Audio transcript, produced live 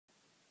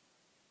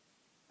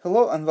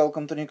Hello and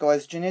welcome to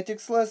Nikolai's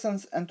genetics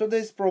lessons, and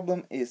today's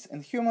problem is: in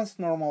humans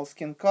normal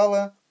skin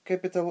color,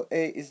 capital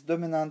A is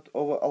dominant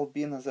over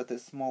albino, that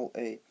is small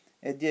a.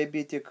 A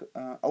diabetic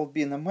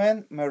albino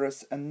man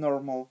marries a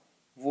normal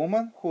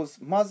woman whose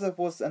mother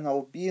was an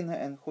albino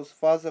and whose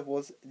father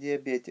was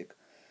diabetic.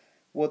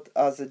 What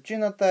are the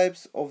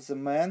genotypes of the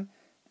man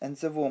and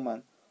the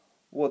woman?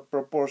 What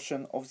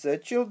proportion of their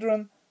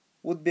children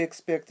would be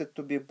expected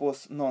to be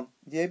both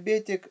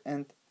non-diabetic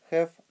and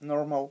have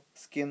normal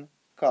skin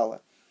color?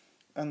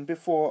 And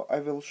before I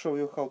will show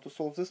you how to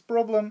solve this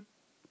problem,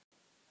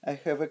 I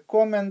have a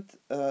comment.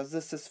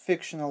 This is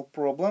fictional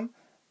problem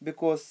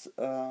because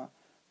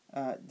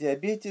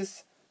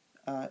diabetes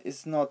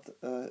is not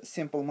a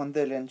simple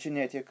Mendelian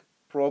genetic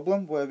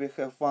problem where we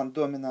have one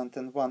dominant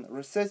and one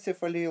recessive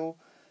allele.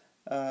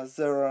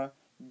 There are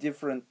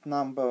different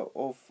number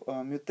of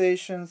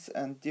mutations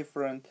and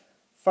different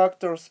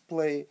factors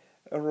play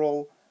a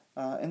role,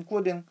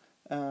 including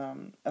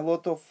a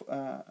lot of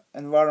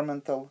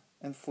environmental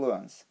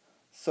influence.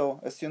 So,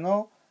 as you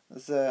know,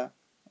 the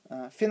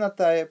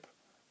phenotype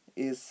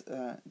is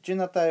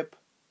genotype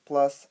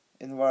plus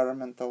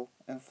environmental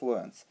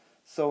influence.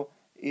 So,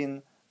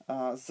 in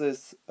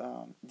this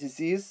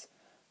disease,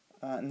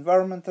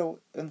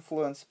 environmental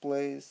influence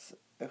plays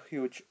a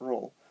huge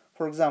role.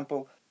 For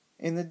example,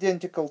 in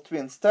identical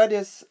twin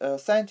studies,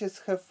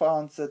 scientists have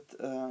found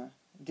that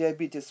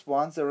diabetes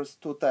 1, there is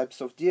two types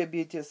of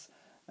diabetes.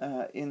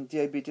 In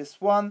diabetes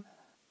 1,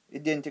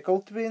 identical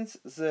twins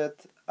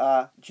that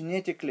are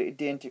genetically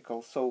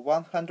identical, so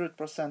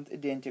 100%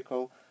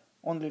 identical,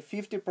 only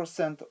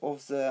 50%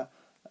 of the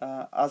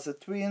other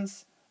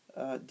twins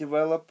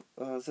develop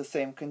the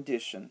same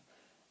condition.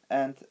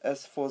 And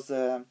as for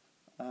the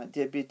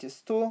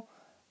diabetes 2,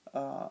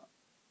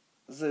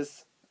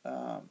 this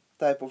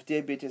type of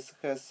diabetes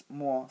has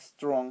more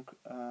strong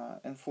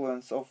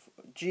influence of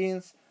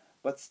genes,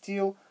 but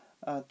still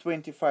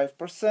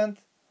 25%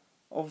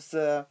 of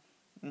the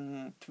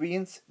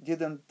twins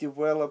didn't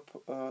develop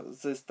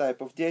this type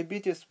of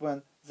diabetes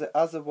when the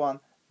other one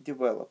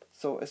developed.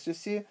 So as you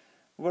see,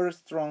 very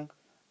strong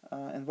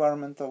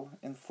environmental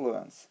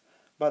influence.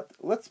 But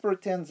let's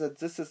pretend that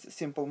this is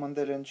simple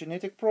Mendelian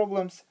genetic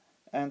problems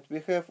and we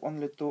have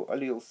only two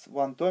alleles,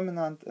 one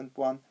dominant and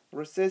one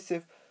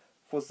recessive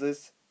for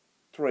this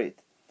trait.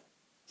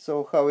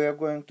 So how we are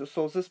going to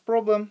solve this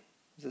problem?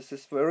 This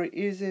is very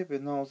easy. We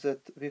know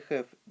that we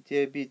have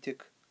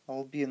diabetic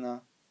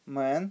albino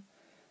man.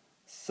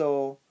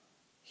 So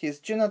his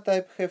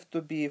genotype have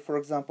to be, for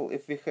example,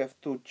 if we have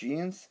two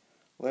genes,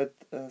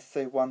 let's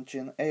say one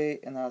gene A,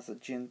 another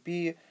gene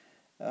B.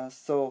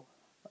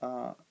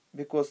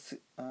 Because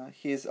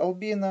he is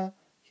albino,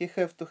 he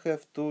have to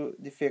have two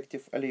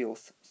defective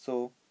alleles,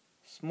 so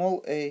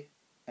small a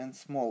and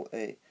small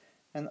a.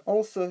 And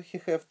also he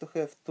have to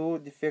have two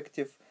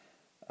defective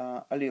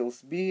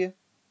alleles B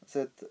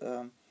that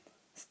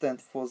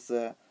stand for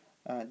the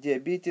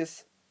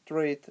diabetes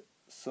trait,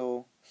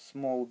 so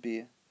small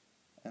b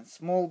and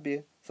small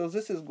b. So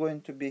this is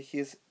going to be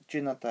his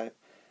genotype.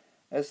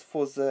 As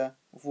for the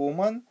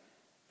woman,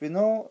 we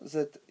know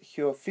that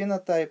her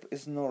phenotype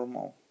is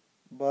normal,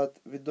 but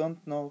we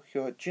don't know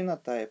her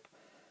genotype.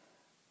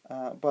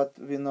 But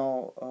we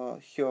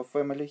know her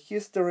family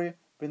history.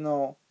 We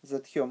know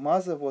that her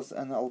mother was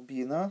an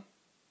albino.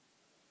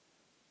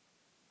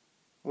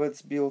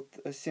 Let's build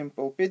a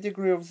simple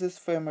pedigree of this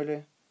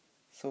family.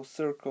 So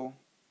circle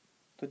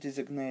to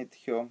designate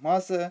her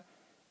mother.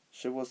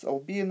 She was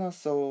albino,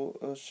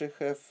 so she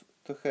have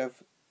to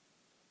have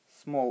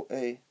small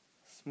a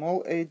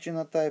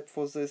genotype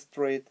for this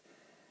trait,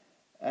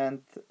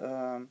 and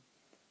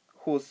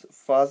whose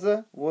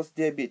father was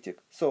diabetic.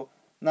 So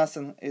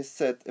nothing is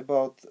said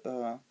about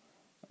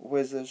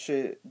whether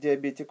she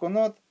diabetic or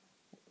not.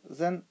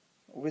 Then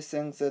we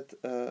think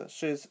that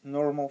she is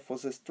normal for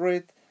this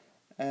trait,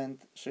 and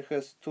she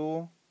has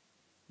two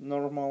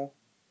normal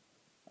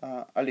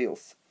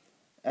alleles,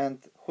 and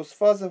whose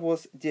father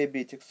was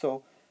diabetic.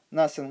 So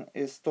nothing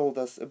is told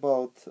us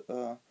about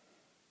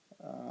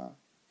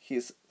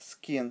his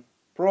skin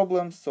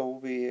problems, so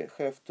we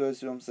have to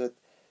assume that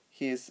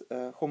he is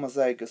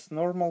homozygous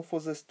normal for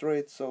this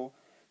trait, so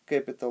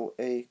capital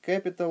A,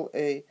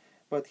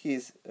 but he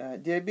is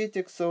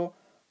diabetic, so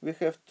we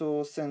have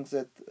to think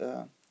that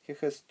he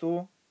has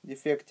two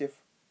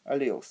defective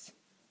alleles.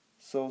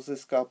 So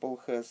this couple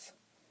has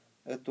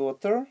a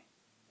daughter,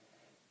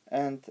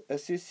 and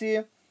as you see,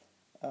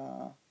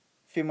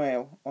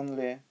 female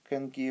only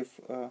can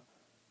give,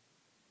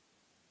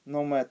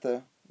 no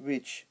matter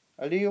which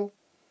allele,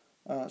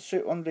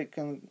 she only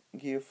can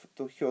give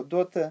to her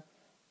daughter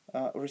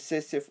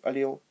recessive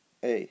allele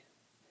A,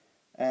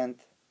 and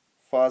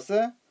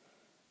father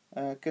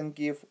can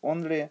give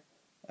only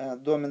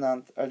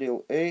dominant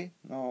allele A,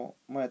 no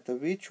matter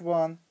which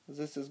one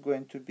this is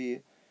going to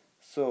be.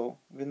 So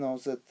we know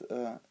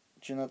that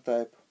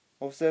genotype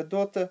of their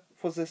daughter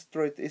for this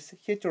trait is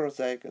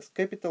heterozygous,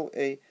 capital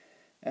A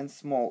and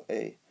small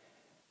a,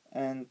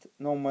 and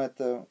no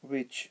matter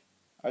which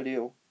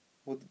allele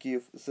would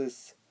give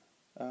this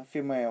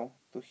female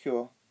to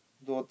her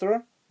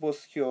daughter,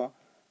 both her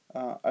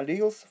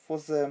alleles for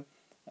the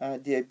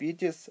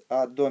diabetes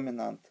are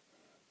dominant.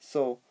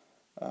 So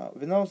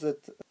we know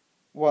that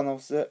one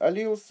of the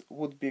alleles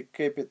would be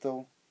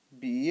capital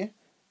B,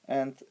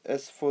 and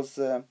as for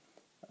the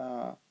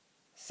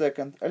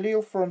second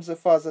allele from the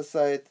father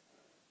side,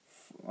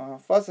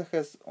 father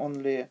has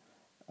only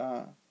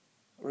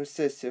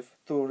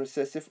two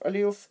recessive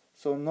alleles,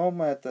 so no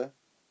matter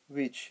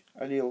which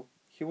allele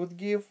he would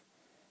give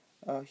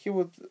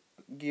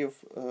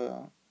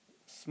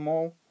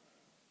small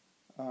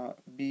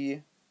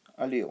b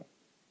allele.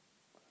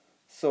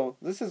 So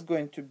this is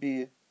going to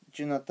be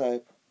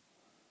genotype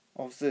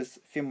of this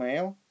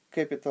female,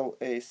 capital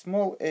A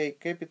small a,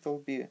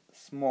 capital B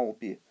small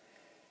b.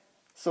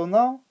 So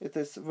now it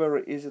is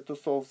very easy to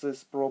solve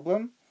this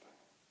problem.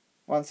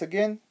 Once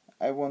again,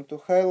 I want to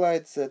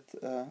highlight that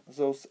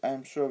those I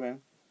am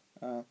showing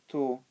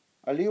two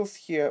alleles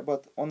here,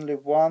 but only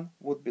one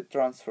would be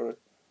transferred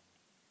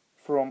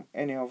from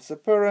any of the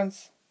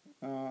parents,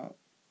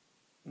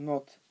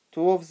 not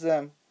two of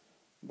them,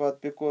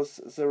 but because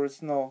there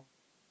is no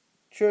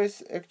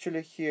choice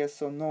actually here,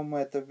 so no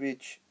matter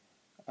which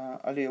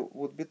allele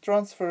would be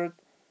transferred,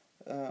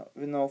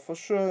 we know for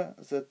sure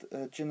that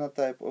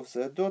genotype of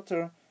the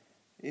daughter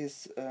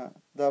is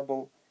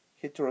double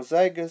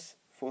heterozygous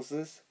for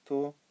these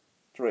two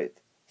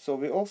traits. So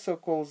we also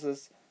call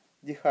this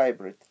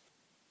dihybrid.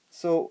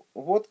 So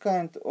what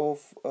kind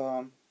of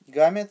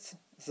gametes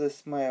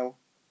this male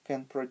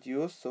can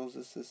produce? So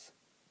this is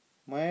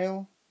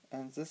male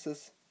and this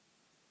is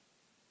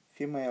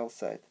female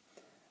side.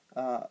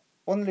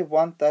 Only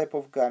one type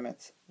of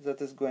gametes,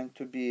 that is going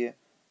to be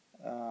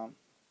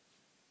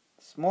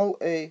small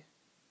a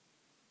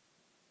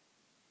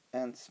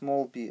and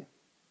small b.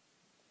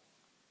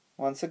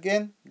 Once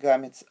again,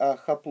 gametes are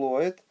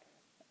haploid,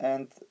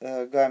 and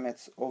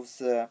gametes of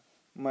the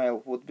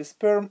male would be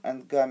sperm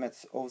and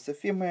gametes of the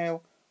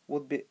female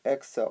would be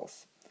egg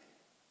cells.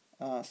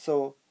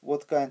 So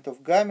what kind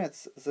of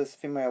gametes this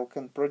female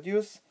can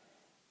produce?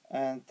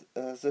 And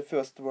the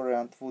first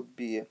variant would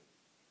be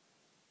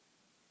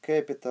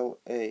capital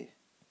A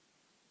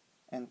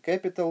and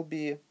capital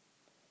B.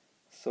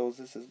 So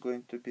this is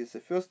going to be the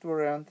first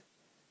variant,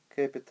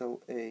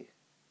 capital A,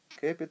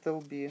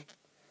 capital B.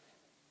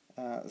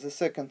 The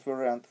second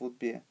variant would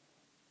be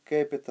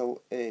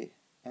capital A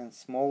and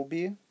small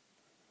b.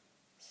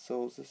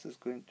 So this is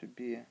going to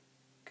be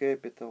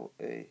capital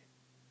A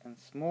and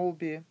small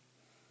b.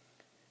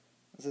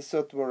 The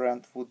third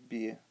variant would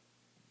be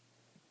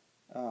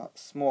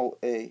small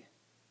a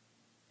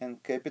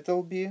and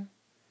capital B.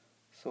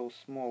 So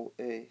small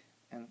a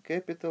and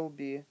capital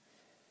B.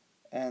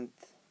 And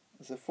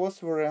the fourth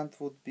variant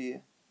would be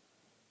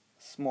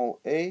small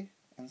a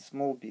and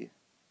small b.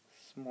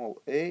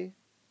 Small a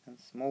and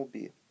small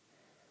b.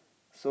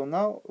 So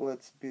now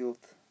let's build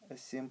a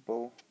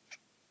simple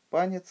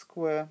Punnett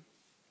square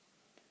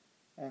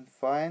and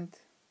find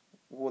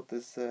what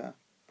is the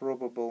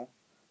probable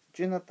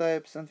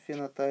genotypes and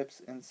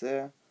phenotypes in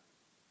their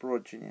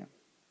progeny.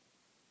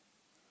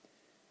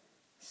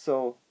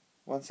 So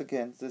once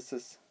again, this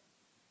is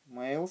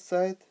male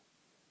side,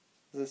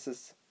 this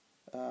is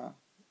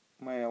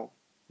male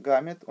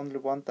gamete, only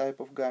one type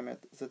of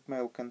gamete that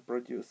male can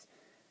produce,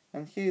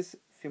 and here is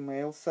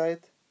female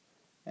side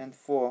and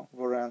four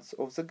variants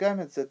of the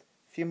gamete that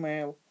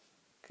female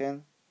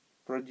can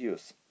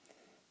produce.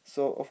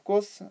 So of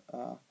course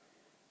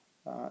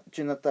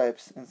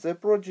genotypes in the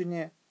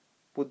progeny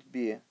would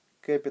be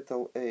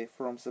capital A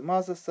from the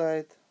mother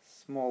side,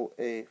 small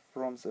a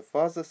from the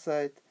father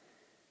side,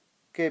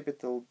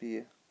 capital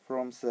B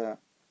from the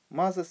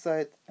mother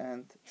side,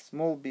 and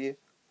small b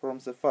from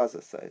the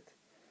father side.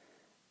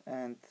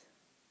 And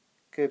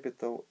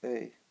capital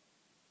A,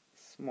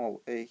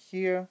 small a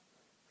here,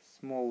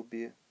 small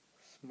b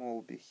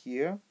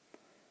here,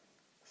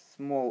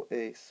 small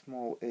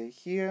a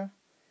here,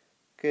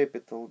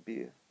 capital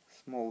B,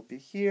 small b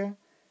here,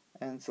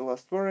 and the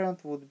last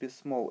variant would be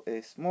small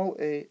a,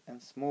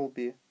 and small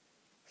b.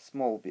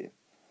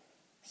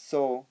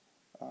 So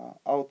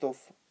out of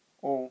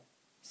all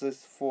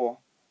these four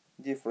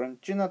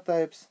different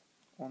genotypes,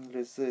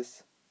 only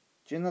this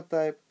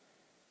genotype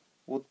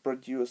would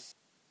produce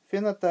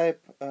phenotype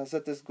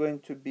that is going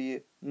to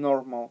be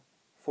normal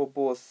for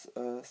both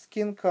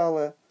skin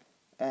color,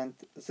 and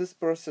this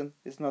person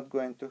is not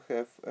going to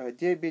have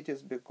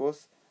diabetes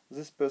because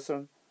this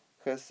person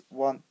has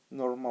one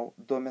normal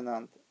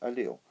dominant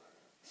allele.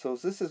 So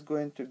this is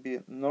going to be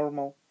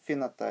normal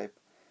phenotype.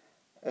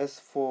 As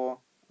for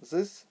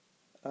this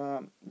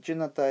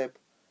genotype,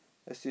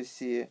 as you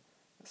see,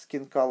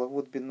 skin color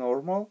would be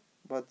normal,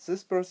 but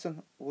this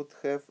person would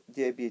have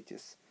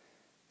diabetes.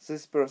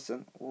 This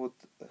person would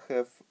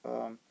have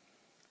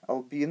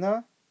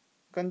albino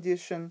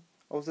condition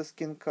of the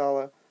skin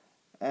color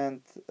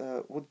and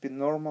would be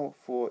normal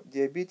for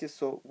diabetes,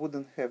 so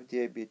wouldn't have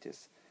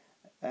diabetes.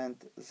 And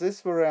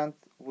this variant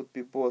would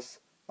be both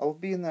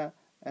albino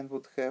and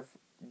would have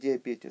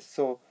diabetes.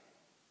 So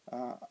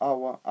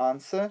our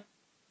answer,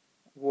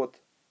 what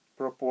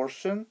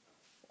proportion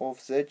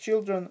of their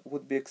children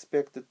would be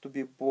expected to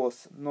be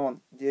both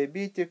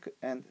non-diabetic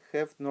and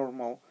have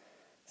normal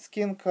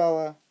skin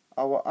color,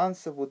 our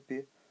answer would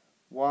be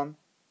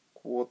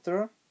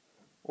 1/4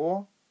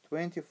 or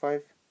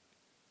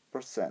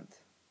 25%.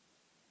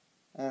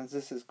 And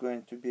this is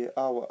going to be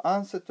our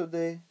answer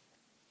today.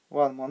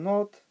 One more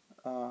note,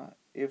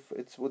 if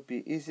it would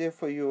be easier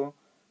for you,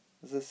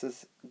 this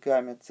is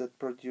gametes that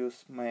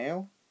produce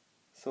male,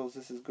 so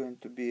this is going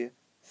to be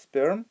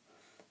sperm,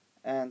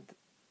 and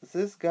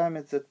this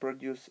gametes that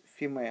produce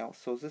female,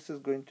 so this is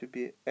going to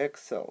be egg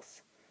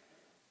cells.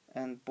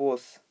 And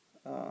both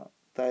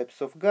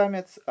types of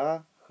gametes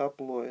are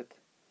haploid.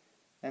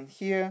 And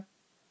here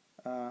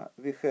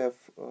we have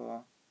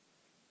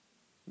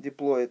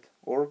diploid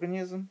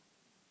organism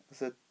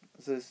that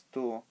these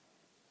two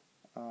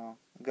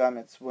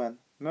gametes, when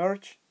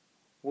merged,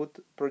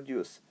 would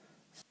produce.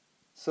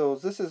 So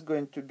this is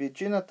going to be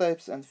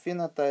genotypes and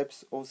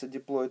phenotypes of the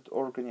diploid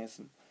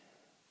organism.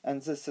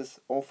 And this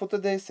is all for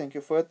today. Thank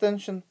you for your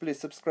attention. Please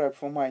subscribe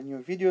for my new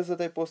videos that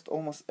I post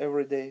almost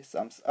every day.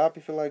 Thumbs up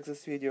if you like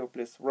this video.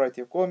 Please write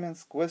your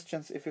comments,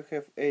 questions if you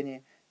have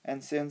any.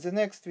 And see you in the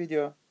next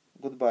video.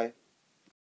 Goodbye.